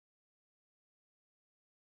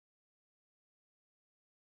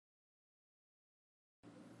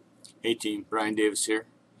Hey team, Brian Davis here,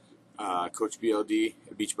 Coach BLD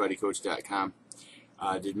at BeachBodyCoach.com.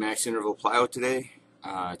 Did max interval plyo today.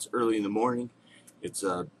 It's early in the morning. It's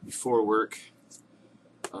before work,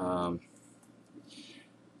 but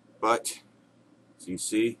as you can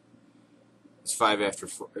see, it's 5 after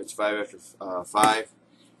 5.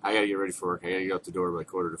 I gotta get ready for work. I gotta get out the door by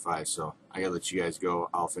 4:45. So I gotta let you guys go.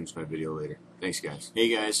 I'll finish my video later. Thanks, guys. Hey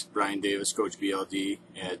guys, Brian Davis, Coach BLD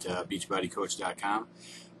at BeachBodyCoach.com.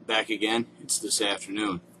 Back again. It's this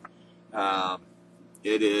afternoon.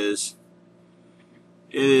 It is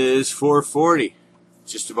 4:40.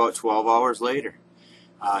 Just about 12 hours later.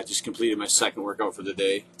 Just completed my second workout for the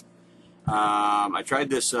day. I tried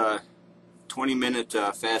this 20-minute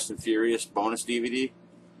Fast and Furious bonus DVD.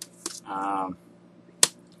 Kind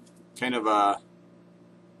of a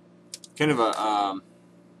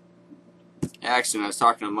accident. I was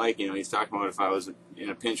talking to Mike. He's talking about if I was in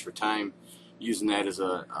a pinch for time, using that as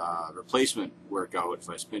a replacement workout. If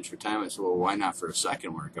I was pinched for time, I said, well, why not for a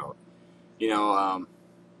second workout? I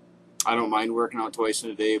don't mind working out twice in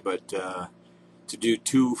a day, but to do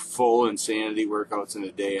 2 full insanity workouts in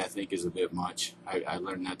a day, I think is a bit much. I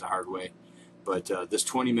learned that the hard way. But this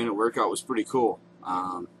 20-minute workout was pretty cool.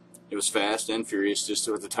 It was fast and furious, just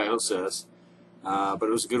what the title says. But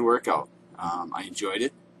it was a good workout. I enjoyed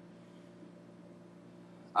it.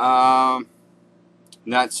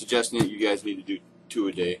 Not suggesting that you guys need to do 2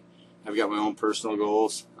 a day. I've got my own personal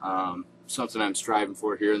goals. Something I'm striving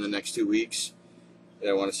for here in the next 2 weeks that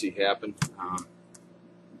I want to see happen.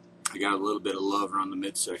 I got a little bit of love around the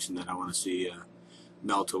midsection that I want to see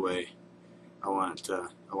melt away. I want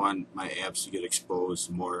my abs to get exposed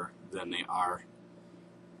more than they are.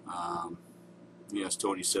 As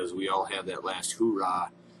Tony says, we all have that last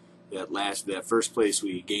hoorah, that first place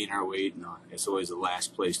we gain our weight, and it's always the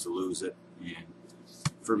last place to lose it. And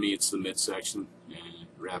for me, it's the midsection and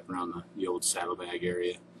wrap around the old saddlebag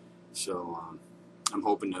area. So I'm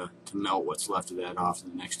hoping to melt what's left of that off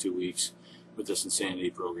in the next 2 weeks with this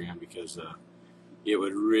insanity program, because it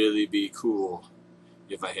would really be cool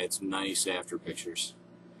if I had some nice after pictures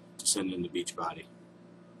to send in the Beachbody.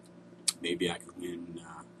 Maybe I could win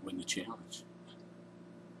the challenge.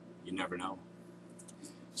 You never know.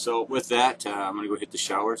 So with that, I'm going to go hit the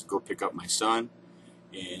showers, go pick up my son,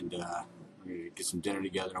 and we're going to get some dinner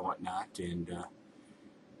together and whatnot. And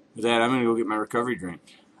with that, I'm going to go get my recovery drink.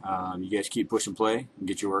 You guys keep pushing play and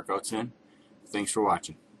get your workouts in. Thanks for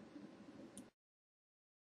watching.